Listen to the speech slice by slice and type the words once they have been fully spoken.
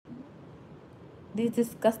these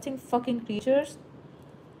disgusting fucking creatures.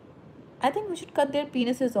 I think we should cut their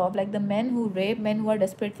penises off. Like the men who rape, men who are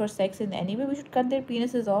desperate for sex in any way, we should cut their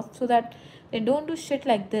penises off so that they don't do shit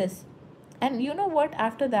like this. And you know what?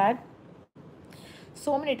 After that,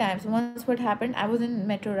 so many times, once what happened, I was in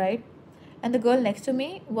metro, right? And the girl next to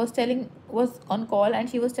me was on call, and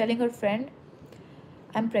she was telling her friend,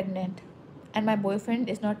 I'm pregnant, and my boyfriend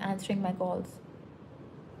is not answering my calls.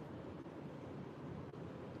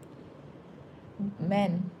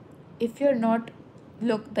 Men, if you're not,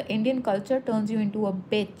 look, the Indian culture turns you into a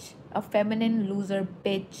bitch, a feminine loser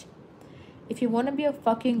bitch. If you want to be a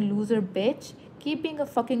fucking loser bitch, keep being a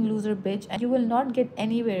fucking loser bitch, and you will not get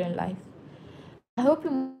anywhere in life. I hope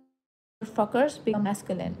you fuckers become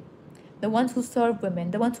masculine, the ones who serve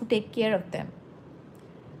women, the ones who take care of them.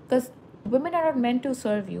 Because women are not meant to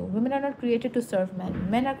serve you. Women are not created to serve men.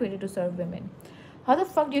 Men are created to serve women. How the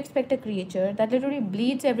fuck do you expect a creature that literally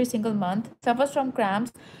bleeds every single month, suffers from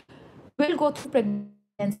cramps, will go through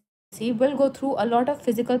pregnancy, will go through a lot of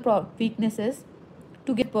physical weaknesses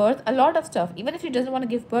to give birth, a lot of stuff, even if she doesn't want to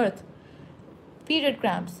give birth, period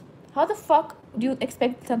cramps. How the fuck do you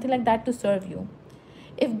expect something like that to serve you?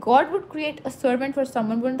 If God would create a servant for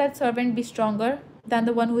someone, wouldn't that servant be stronger than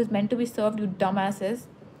the one who is meant to be served, you dumbasses?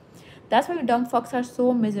 That's why you dumb fucks are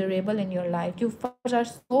so miserable in your life. You fuckers are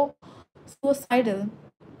so suicidal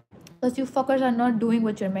because you fuckers are not doing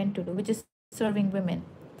what you're meant to do, which is serving women.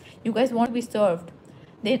 You guys want to be served.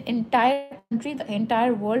 The entire country, the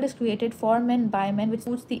entire world is created for men, by men, which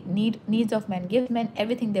suits the needs of men, gives men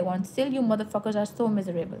everything they want. Still, you motherfuckers are so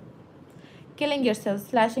miserable. Killing yourself,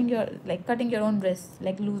 slashing your, like, cutting your own wrists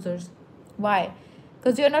like losers. Why?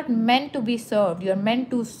 Because you're not meant to be served. You're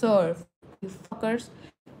meant to serve. You fuckers.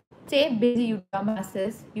 Stay busy, you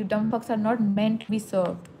dumbasses. You dumb fucks are not meant to be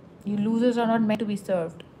served. You losers are not meant to be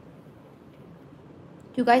served.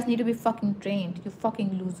 You guys need to be fucking trained. You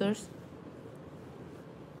fucking losers.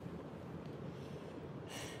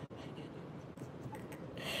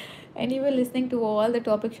 Anyway, listening to all the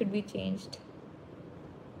topic should be changed.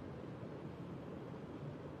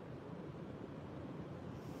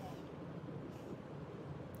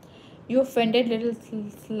 You offended little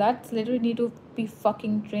sluts literally need to be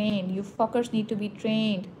fucking trained. You fuckers need to be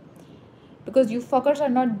trained. Because you fuckers are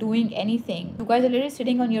not doing anything. You guys are literally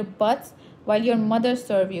sitting on your butts while your mother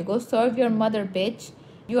serve you. Go serve your mother, bitch.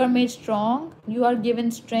 You are made strong. You are given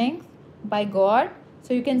strength by God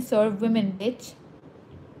so you can serve women, bitch.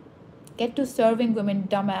 Get to serving women,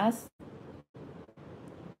 dumbass.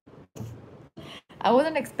 I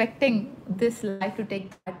wasn't expecting this live to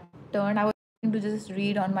take that turn. I was going to just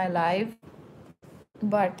read on my live.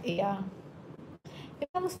 But yeah,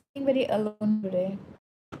 I was feeling very alone today.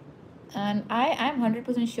 And I'm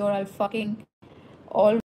 100% sure I'll fucking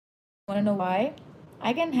all wanna know why.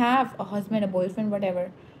 I can have a husband, a boyfriend,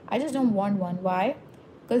 whatever. I just don't want one. Why?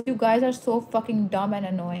 Because you guys are so fucking dumb and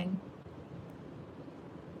annoying.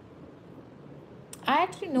 I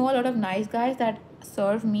actually know a lot of nice guys that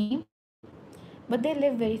serve me, but they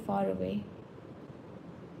live very far away.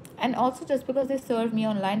 And also, just because they serve me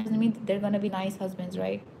online doesn't mean that they're gonna be nice husbands,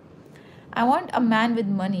 right? I want a man with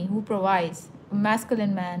money who provides, a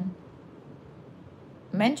masculine man.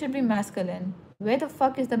 Men should be masculine. Where the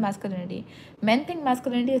fuck is the masculinity? Men think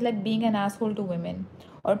masculinity is like being an asshole to women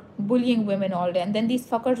or bullying women all day. And then these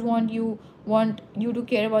fuckers want you to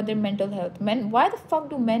care about their mental health. Men, why the fuck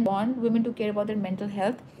do men want women to care about their mental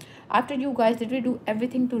health after you guys literally do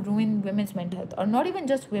everything to ruin women's mental health, or not even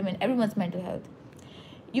just women, everyone's mental health?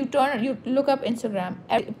 You look up Instagram,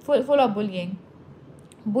 full of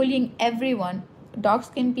bullying everyone, dark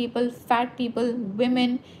skinned people, fat people,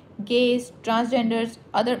 women, gays, transgenders,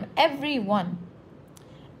 other, everyone,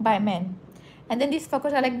 by men. And then these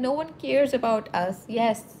fuckers are like, no one cares about us.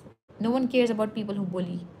 Yes, no one cares about people who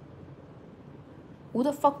bully. Who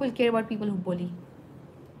the fuck will care about people who bully?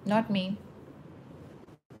 Not me.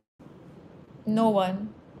 No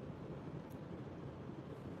one.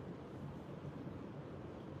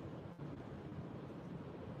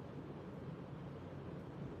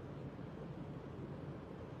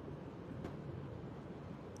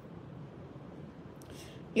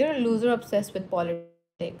 You're a loser obsessed with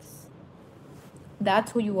politics.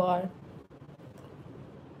 That's who you are.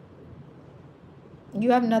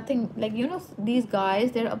 You have nothing, like, these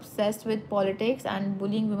guys, they're obsessed with politics and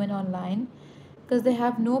bullying women online because they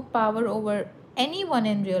have no power over anyone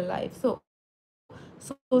in real life. So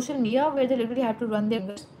social media, where they literally have to run their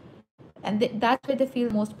fingers, and that's where they feel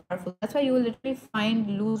most powerful. That's why you will literally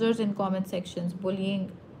find losers in comment sections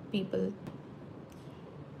bullying people.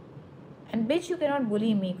 And bitch, you cannot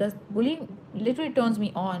bully me because bullying literally turns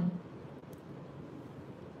me on.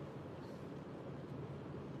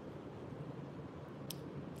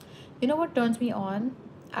 You know what turns me on?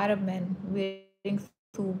 Arab men wearing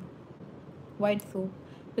soup, white soup,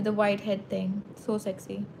 with the white head thing. So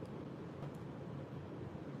sexy.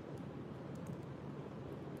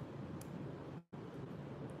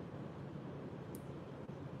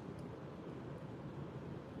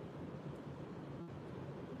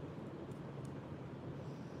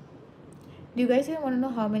 Do you guys even want to know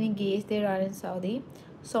how many gays there are in Saudi?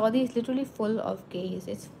 Saudi is literally full of gays.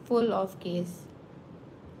 It's full of gays.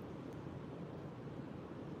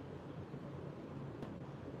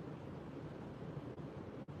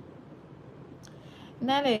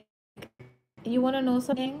 Now, like, you want to know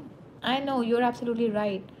something? I know you're absolutely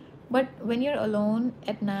right. But when you're alone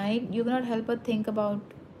at night, you cannot help but think about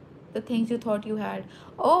the things you thought you had.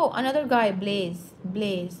 Oh, another guy, Blaze.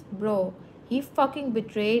 Blaze, bro. He fucking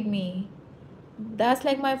betrayed me. That's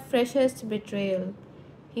like my freshest betrayal.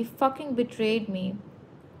 He fucking betrayed me.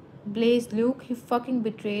 Blaze Luke, he fucking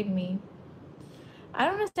betrayed me. I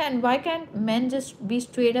don't understand why can't men just be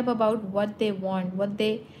straight up about what they want,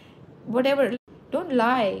 whatever. Don't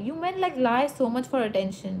lie. You men like lie so much for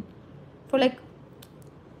attention. For like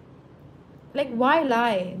why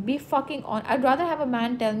lie? Be fucking on. I'd rather have a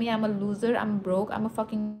man tell me I'm a loser, I'm broke,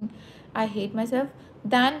 I hate myself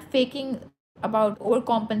than faking about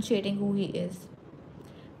overcompensating who he is.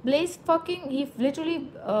 Blaze fucking he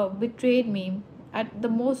literally betrayed me at the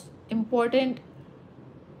most important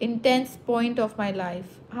intense point of my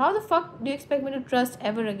life. How the fuck do you expect me to trust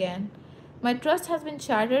ever again? My trust has been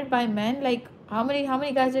shattered by men. Like how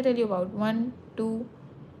many guys did I tell you about? One, two,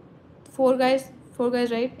 four guys,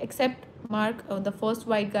 right? Except Mark, the first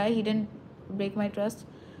white guy. He didn't break my trust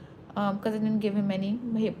because I didn't give him any.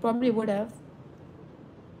 He probably would have.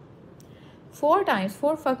 Four times,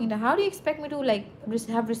 four fucking times. How do you expect me to like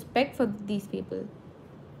have respect for these people?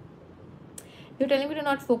 You're telling me to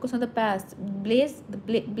not focus on the past. Blaze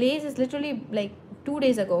is literally like 2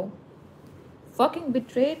 days ago. Fucking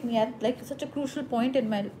betrayed me at like such a crucial point in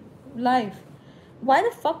my life. Why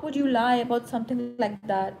the fuck would you lie about something like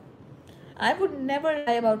that? I would never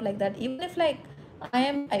lie about like that. Even if like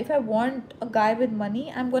if I want a guy with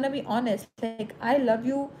money, I'm gonna be honest. Like I love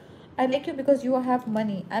you, I like you because you have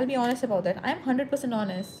money. I'll be honest about that. I'm 100%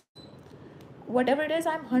 honest. Whatever it is,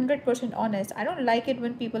 I'm 100% honest. I don't like it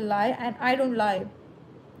when people lie, and I don't lie.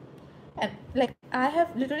 And like I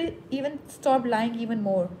have literally even stopped lying even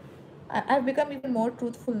more. I've become even more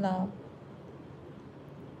truthful now.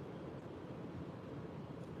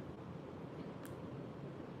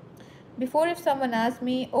 Before, if someone asked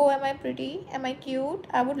me, oh, am I pretty? Am I cute?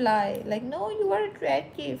 I would lie. Like, no, you are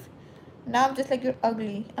attractive. Now I'm just like, you're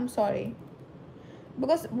ugly. I'm sorry.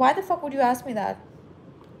 Because why the fuck would you ask me that?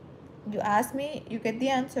 You ask me, you get the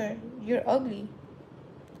answer. You're ugly.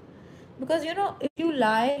 Because if you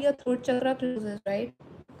lie, your throat chakra closes, right?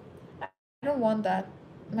 I don't want that.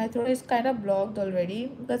 My throat is kind of blocked already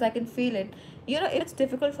because I can feel it. If it's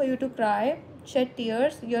difficult for you to cry, shed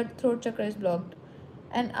tears, your throat chakra is blocked.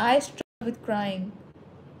 And I struggle with crying.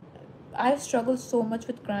 I struggle so much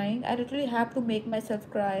with crying. I literally have to make myself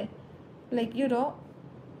cry. Like, people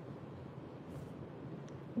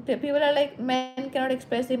are like, men cannot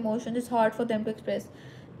express emotions. It's hard for them to express.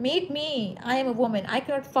 Meet me. I am a woman. I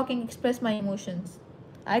cannot fucking express my emotions.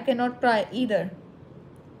 I cannot cry either.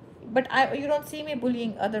 But you don't see me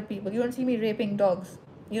bullying other people. You don't see me raping dogs.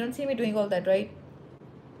 You don't see me doing all that, right?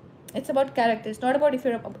 It's about character. It's not about if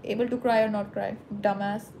you're able to cry or not cry.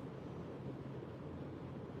 Dumbass.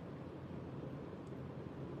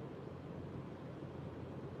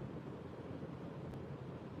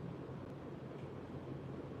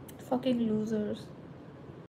 Fucking losers.